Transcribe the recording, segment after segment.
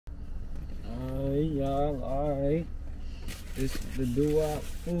y'all? Alright. This is the Duwop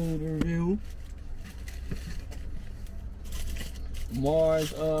food review.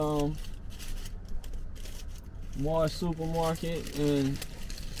 Mars Supermarket in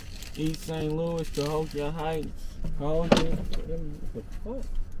East St. Louis, Cahokia Heights. Cahokia. What the fuck?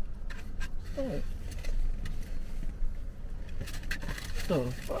 What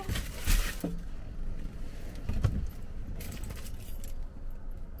the fuck?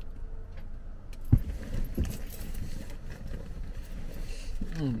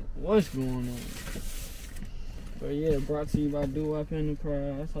 What's going on? But yeah, brought to you by Duwop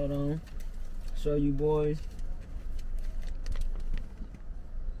Enterprise. Hold on. Show you boys.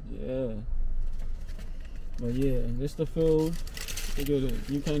 Yeah. But yeah, this the food. Look at it.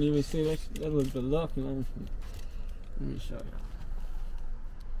 You can't even see that. That looks deluxe. Let me show you.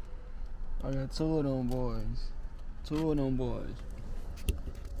 I got two of them boys. Two of them boys.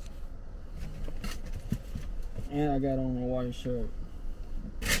 And I got on my white shirt.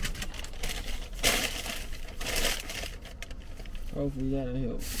 Hopefully that'll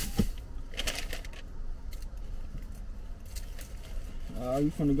help. We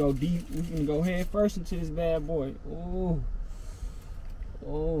finna go deep. We finna go head first into this bad boy. Oh.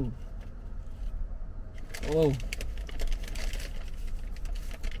 Oh. Oh.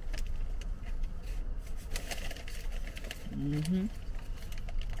 Mm-hmm.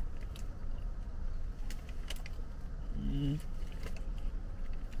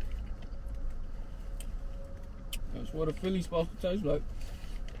 That's what a Philly's supposed to taste like.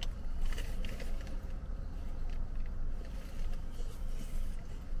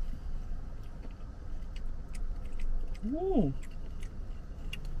 Woo!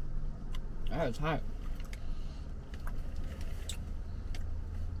 That's hot.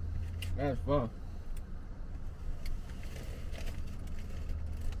 That's fun.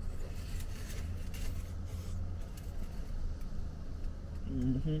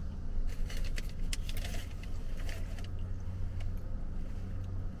 Mm-hmm.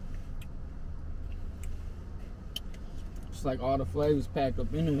 It's like all the flavors packed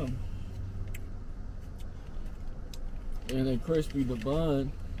up in them. And they crispy, the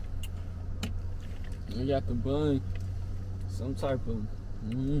bun. You got the bun, some type of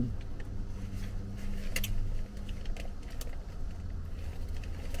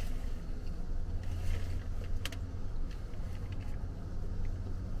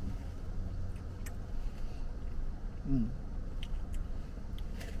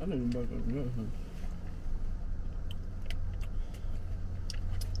I didn't bite that yet, huh?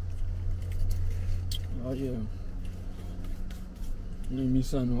 Oh yeah. Need me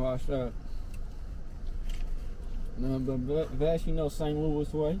something to wash out. Now, but Vash, you know St.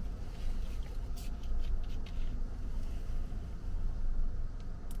 Louis way.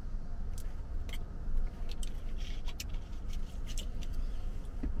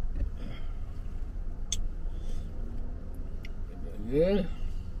 Yeah,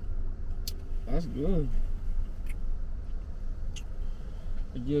 that's good.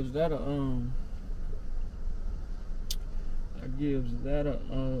 It gives that a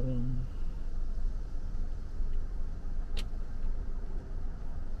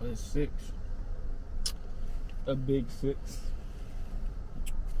a 6, a big 6.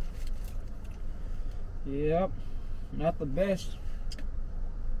 Yep, not the best,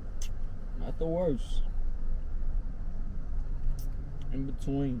 not the worst, in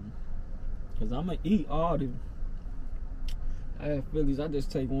between. Cause I'ma eat all them. I have Phillies, I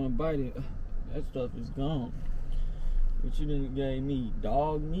just take one bite, that stuff is gone. But you didn't gave me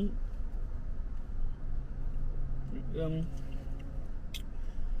dog meat. You feel me?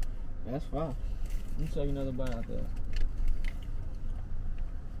 That's fine. Let me take another bite out there.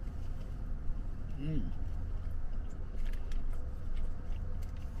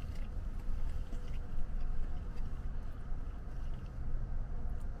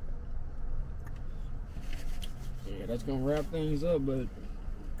 Yeah, that's gonna wrap things up, but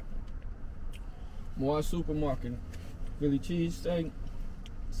Mars Supermarket, Philly cheesesteak,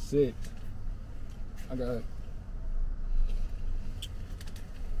 6.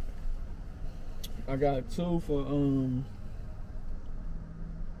 I got two for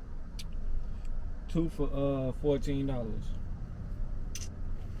 $14.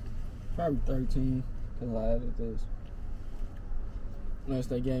 Probably 13 because I added this. Unless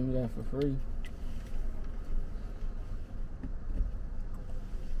they gave me that for free.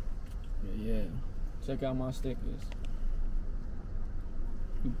 But yeah, check out my stickers.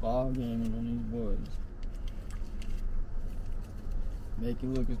 We ball gaming on these boys. Make it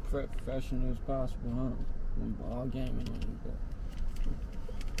look as professional as possible, huh? We ball gaming on these boys.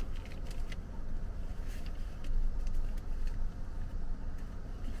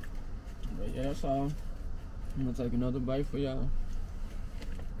 Yeah, that's all. I'm gonna take another bite for y'all.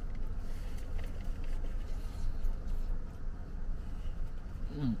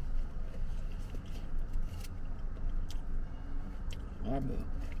 I bet.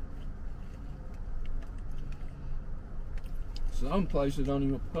 Some places don't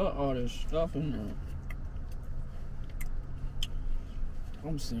even put all this stuff in there.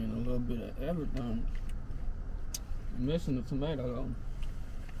 I'm seeing a little bit of everything. I'm missing the tomato though.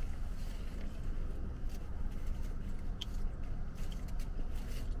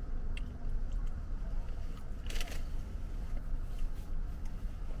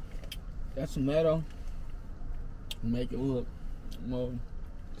 That tomato make it look more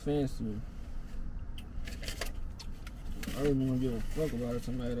fancy. I really don't give a fuck about a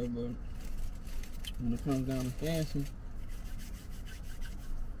tomato, but when it comes down to fancy, it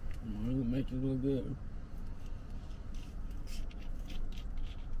will make it look good.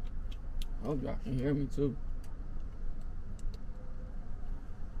 I hope y'all can hear me too.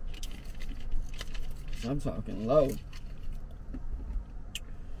 I'm talking low.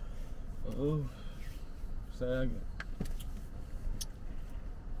 Oh, second.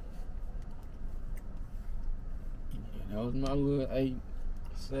 Yeah, that was my little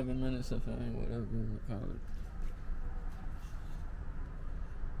 7 minutes of fame, whatever you want to call it.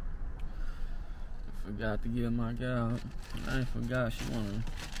 I forgot to give my gal. I ain't forgot she wanna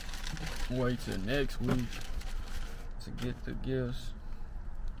wait till next week to get the gifts.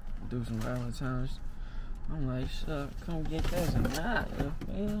 Do some Valentine's. I'm like, shut, come get this and not,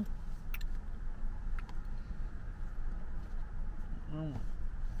 man.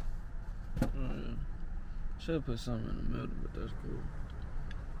 Should put something in the middle, but that's cool.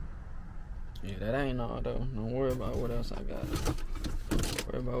 Yeah, that ain't all though. Don't worry about what else I got.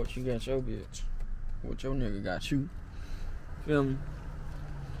 Worry about what you got your bitch. What your nigga got you. Feel me?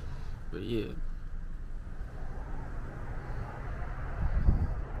 But yeah. It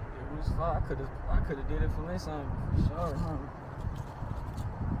was fun. I could've did it for this time for sure, huh?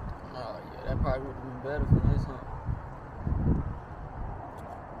 Oh yeah, that probably would've been better for this, huh?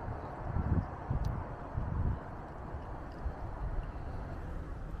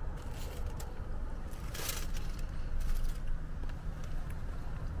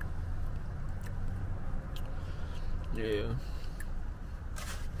 Yeah.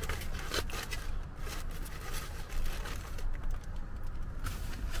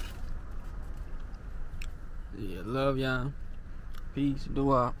 Yeah, love y'all. Peace.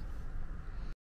 Duwop.